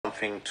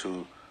something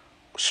to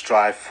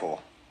strive for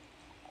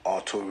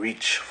or to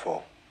reach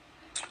for.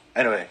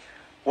 Anyway,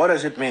 what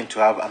does it mean to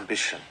have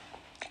ambition?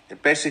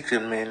 It basically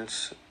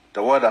means,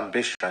 the word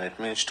ambition, it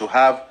means to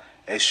have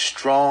a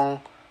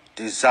strong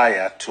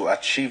desire to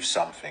achieve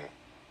something.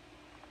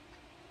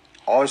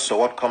 Also,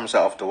 what comes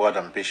out of the word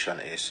ambition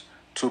is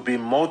to be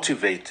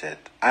motivated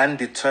and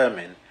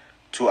determined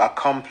to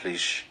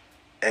accomplish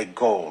a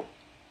goal.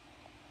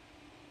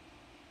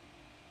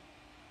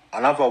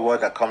 Another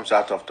word that comes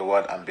out of the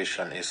word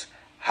ambition is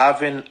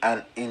having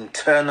an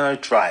internal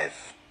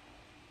drive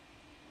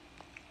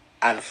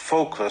and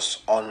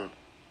focus on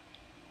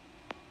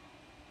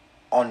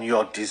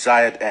your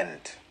desired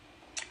end.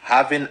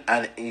 Having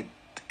an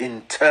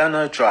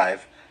internal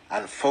drive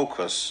and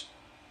focus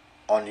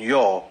on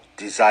your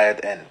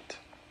desired end.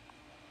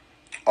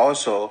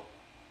 Also,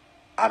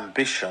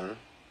 ambition,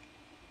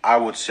 I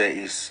would say,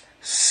 is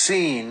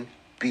seeing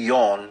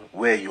beyond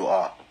where you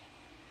are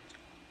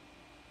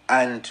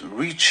and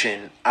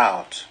reaching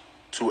out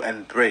to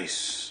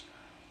embrace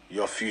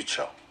your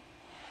future.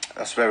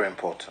 That's very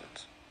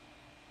important.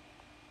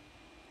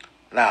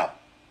 Now,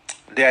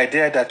 the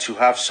idea that you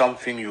have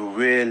something you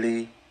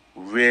really,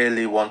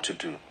 really want to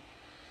do.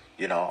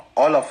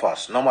 All of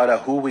us, no matter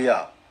who we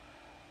are,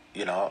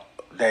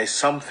 there is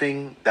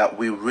something that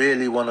we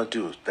really want to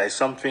do. There's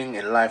something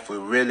in life we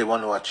really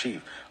want to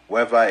achieve,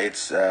 whether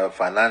it's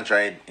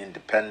financial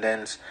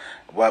independence,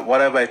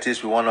 whatever it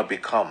is we want to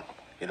become.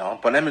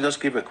 But let me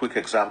just give a quick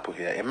example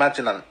here.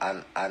 Imagine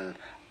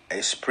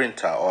a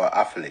sprinter or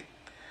athlete,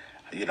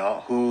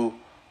 who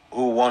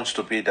wants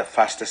to be the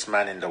fastest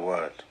man in the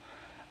world.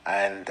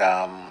 And,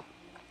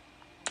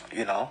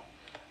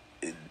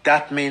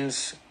 that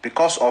means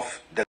because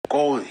of the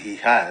goal he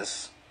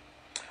has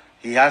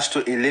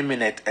to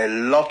eliminate a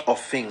lot of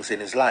things in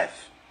his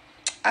life.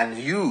 And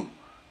you,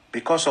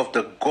 because of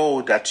the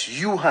goal that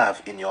you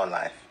have in your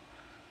life,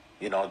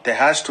 there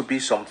has to be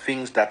some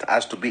things that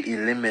has to be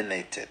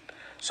eliminated.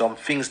 Some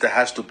things that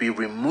has to be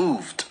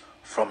removed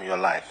from your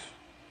life.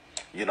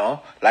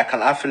 Like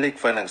an athlete,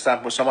 for an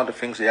example, some of the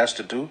things he has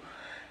to do,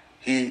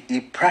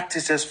 he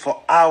practices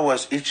for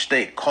hours each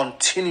day,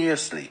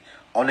 continuously,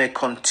 on a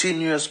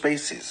continuous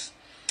basis,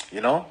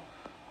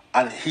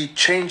 and he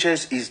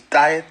changes his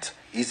diet,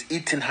 his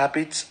eating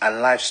habits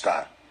and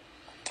lifestyle,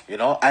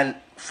 and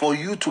for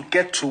you to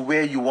get to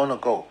where you want to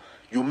go,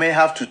 you may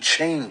have to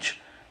change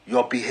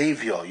your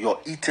behavior, your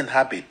eating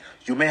habit.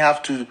 You may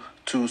have to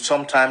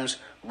sometimes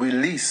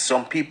release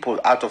some people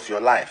out of your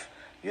life.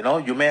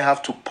 You may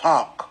have to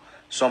park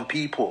some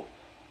people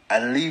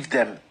and leave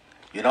them,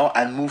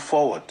 and move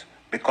forward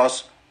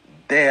because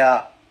they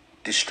are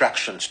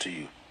distractions to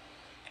you,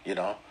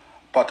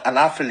 But an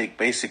athlete,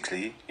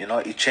 basically,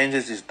 he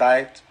changes his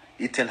diet,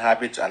 eating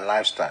habits and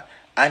lifestyle.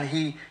 And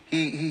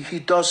he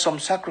does some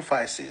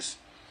sacrifices,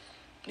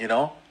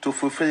 to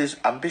fulfill his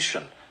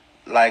ambition.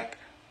 Like,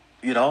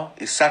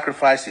 he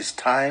sacrifices his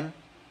time,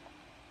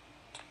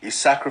 he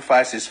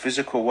sacrifices his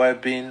physical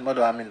well-being. What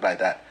do I mean by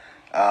that?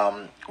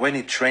 When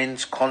he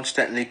trains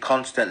constantly,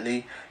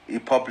 he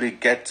probably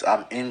gets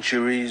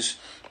injuries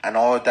and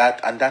all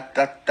that, and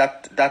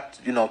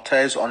that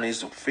tears on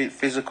his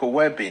physical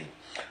well-being.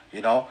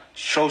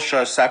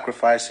 Social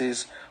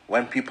sacrifices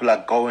when people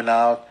are going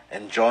out,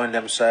 enjoying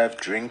themselves,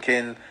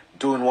 drinking,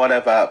 doing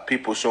whatever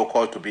people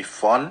so-called to be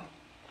fun.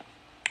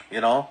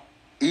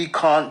 He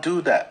can't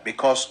do that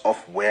because of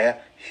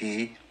where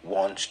he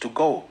wants to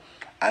go.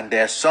 And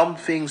there are some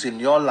things in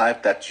your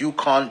life that you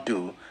can't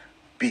do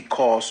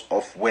because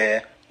of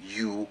where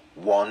you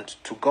want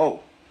to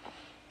go.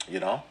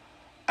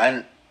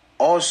 And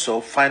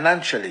also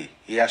financially,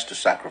 he has to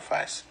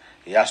sacrifice.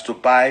 He has to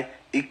buy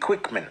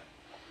equipment.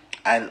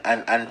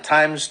 And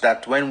times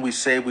that when we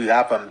say we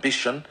have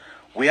ambition,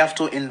 we have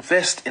to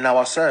invest in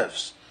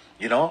ourselves.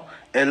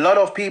 A lot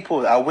of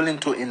people are willing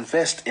to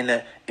invest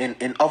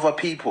in other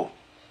people,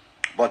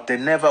 but they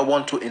never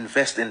want to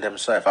invest in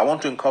themselves. I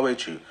want to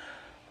encourage you,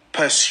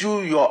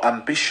 pursue your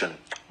ambition,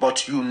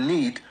 but you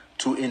need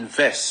to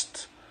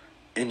invest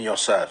in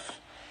yourself.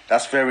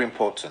 That's very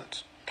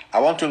important. I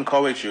want to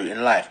encourage you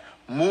in life,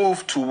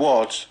 move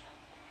towards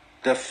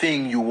the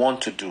thing you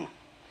want to do.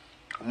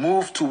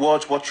 Move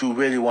towards what you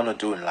really want to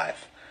do in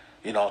life.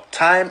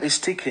 Time is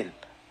ticking.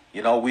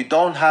 We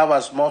don't have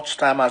as much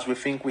time as we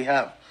think we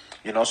have.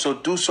 So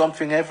do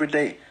something every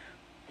day,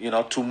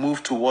 to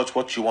move towards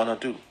what you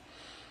want to do.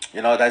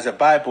 There's a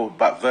Bible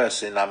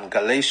verse in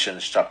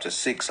Galatians chapter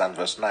 6 and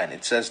verse 9.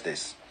 It says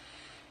this.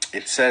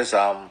 It says,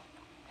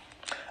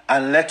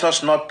 and let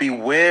us not be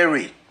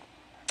weary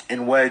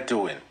in well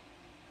doing,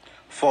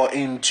 for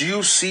in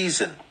due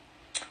season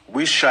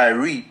we shall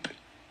reap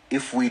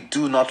if we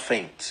do not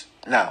faint.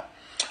 Now,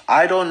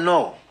 I don't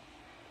know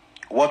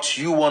what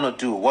you want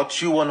to do,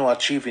 what you want to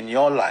achieve in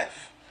your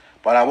life,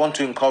 but I want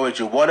to encourage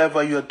you,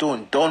 whatever you're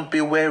doing, don't be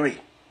weary.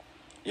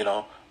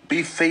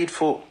 Be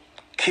faithful.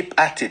 Keep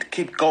at it.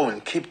 Keep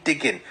going. Keep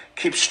digging.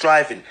 Keep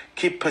striving.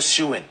 Keep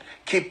pursuing.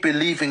 Keep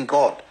believing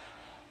God.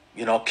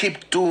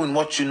 Keep doing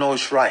what you know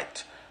is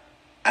right.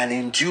 And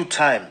in due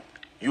time,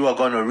 you are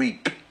going to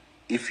reap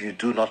if you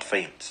do not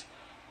faint.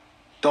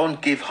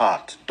 Don't give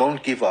heart.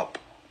 Don't give up.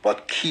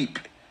 But keep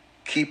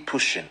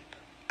pushing,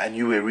 and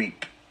you will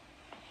reap.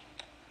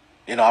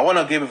 I want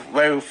to give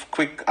very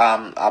quick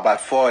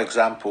about 4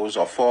 examples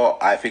or 4,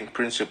 I think,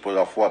 principles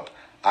of what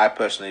I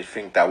personally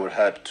think that will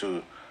help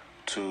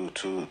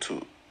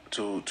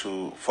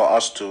for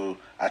us to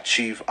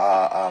achieve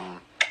our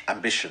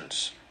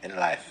ambitions in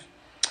life.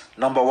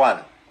 Number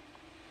 1,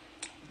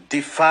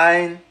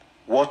 define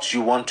what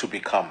you want to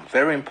become.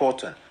 Very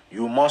important.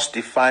 You must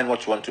define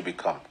what you want to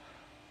become.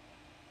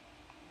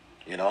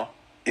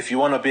 If you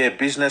want to be a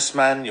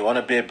businessman, you want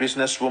to be a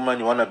businesswoman,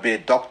 you want to be a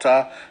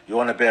doctor, you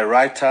want to be a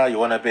writer, you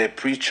want to be a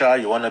preacher,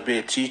 you want to be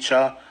a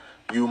teacher,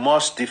 you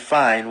must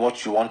define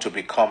what you want to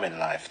become in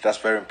life. That's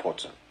very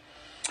important.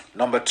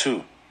 Number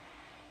 2,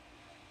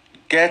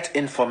 get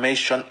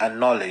information and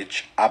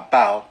knowledge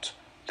about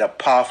the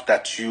path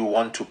that you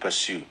want to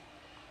pursue.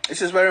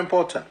 This is very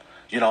important.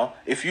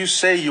 If you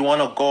say you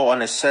want to go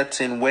on a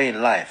certain way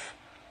in life,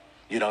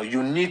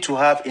 you need to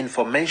have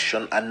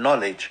information and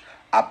knowledge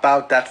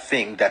about that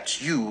thing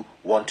that you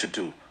want to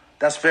do.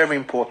 That's very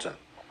important.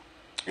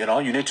 You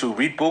need to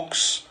read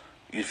books.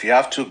 If you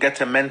have to get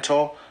a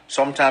mentor,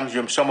 sometimes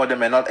some of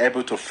them are not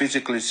able to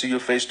physically see you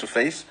face to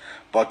face,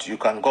 but you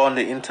can go on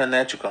the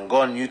internet, you can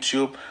go on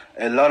YouTube.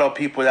 A lot of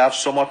people have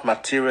so much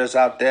materials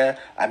out there,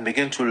 and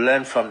begin to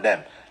learn from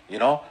them,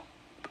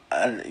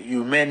 and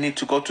you may need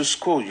to go to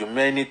school, you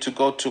may need to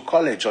go to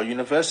college or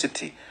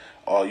university,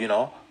 or,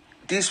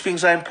 these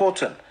things are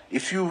important.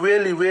 If you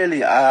really,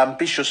 really are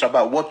ambitious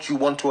about what you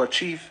want to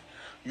achieve,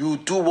 you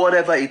do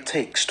whatever it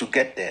takes to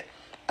get there.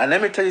 And let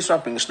me tell you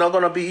something, it's not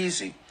going to be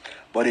easy.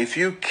 But if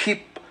you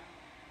keep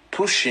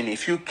pushing,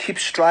 if you keep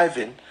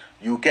striving,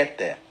 you get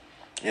there.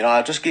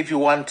 I'll just give you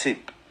one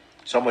tip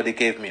somebody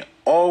gave me.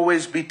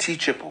 Always be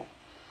teachable.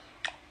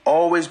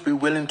 Always be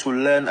willing to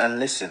learn and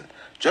listen.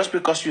 Just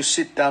because you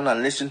sit down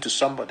and listen to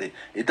somebody,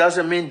 it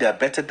doesn't mean they're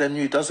better than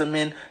you. It doesn't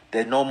mean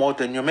they know more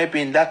than you.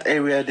 Maybe in that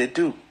area they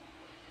do.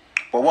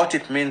 But what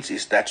it means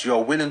is that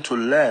you're willing to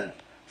learn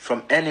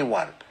from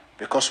anyone,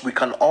 because we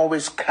can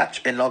always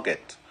catch a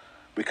nugget.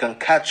 We can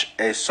catch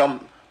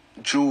some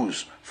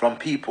jewels from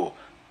people.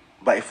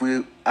 But if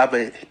we have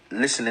a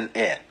listening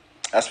ear,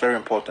 that's very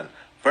important.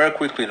 Very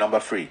quickly, number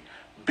 3,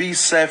 be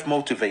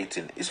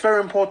self-motivating. It's very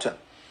important.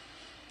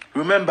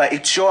 Remember,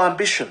 it's your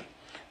ambition.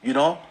 You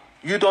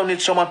don't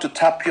need someone to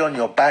tap you on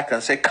your back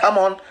and say, come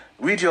on,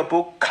 read your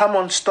book, come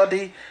on,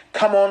 study,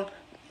 come on,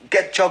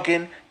 get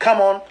jogging,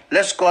 come on,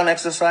 let's go and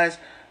exercise.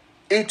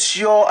 It's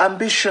your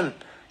ambition.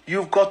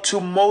 You've got to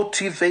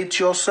motivate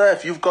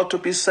yourself. You've got to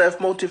be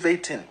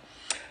self-motivating.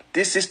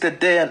 This is the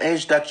day and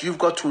age that you've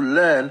got to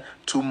learn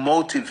to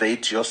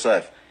motivate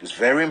yourself. It's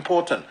very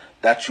important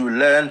that you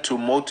learn to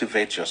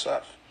motivate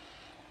yourself.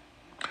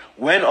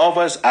 When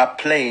others are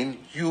playing,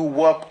 you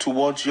work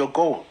towards your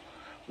goal.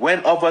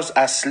 When others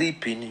are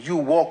sleeping, you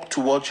walk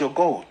towards your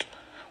goal.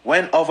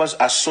 When others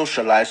are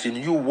socializing,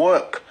 you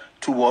work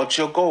towards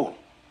your goal.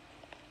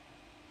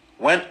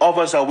 When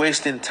others are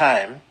wasting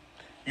time,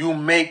 you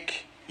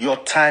make your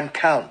time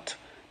count.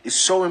 It's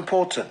so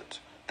important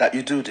that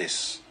you do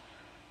this.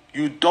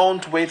 You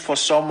don't wait for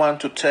someone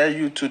to tell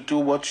you to do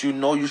what you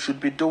know you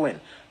should be doing.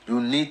 You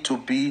need to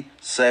be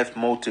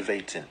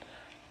self-motivating.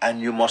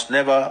 And you must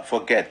never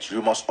forget,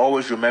 you must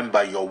always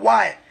remember your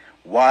why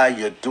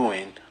you're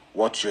doing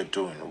what you're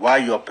doing, why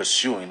you're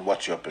pursuing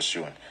what you're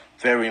pursuing.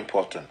 Very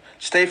important.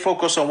 Stay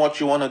focused on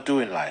what you want to do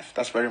in life.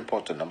 That's very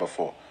important. Number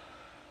 4.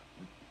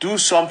 Do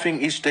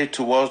something each day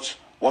towards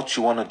what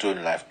you want to do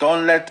in life.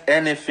 Don't let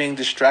anything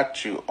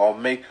distract you or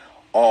make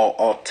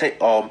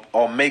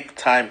make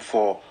time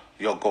for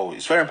your goal.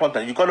 It's very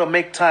important. You got to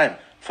make time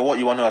for what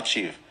you want to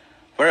achieve.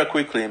 Very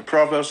quickly, in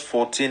Proverbs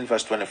 14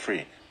 verse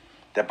 23,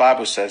 the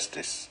Bible says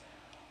this: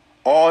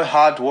 all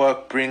hard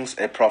work brings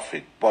a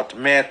profit, but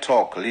mere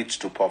talk leads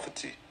to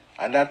poverty.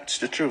 And that's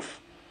the truth.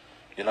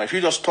 If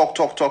you just talk,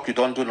 you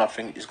don't do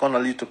nothing, it's going to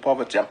lead to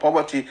poverty. And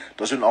poverty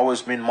doesn't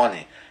always mean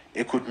money.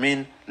 It could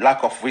mean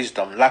lack of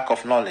wisdom, lack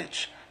of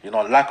knowledge,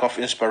 lack of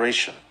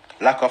inspiration,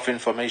 lack of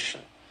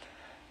information.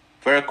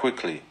 Very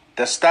quickly,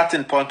 the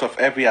starting point of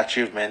every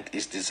achievement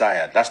is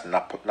desire. That's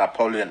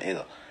Napoleon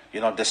Hill.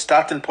 The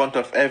starting point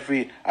of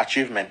every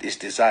achievement is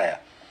desire.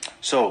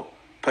 So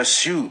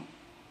pursue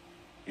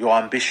your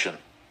ambition,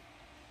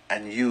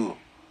 and you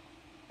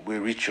will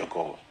reach your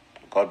goal.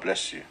 God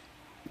bless you.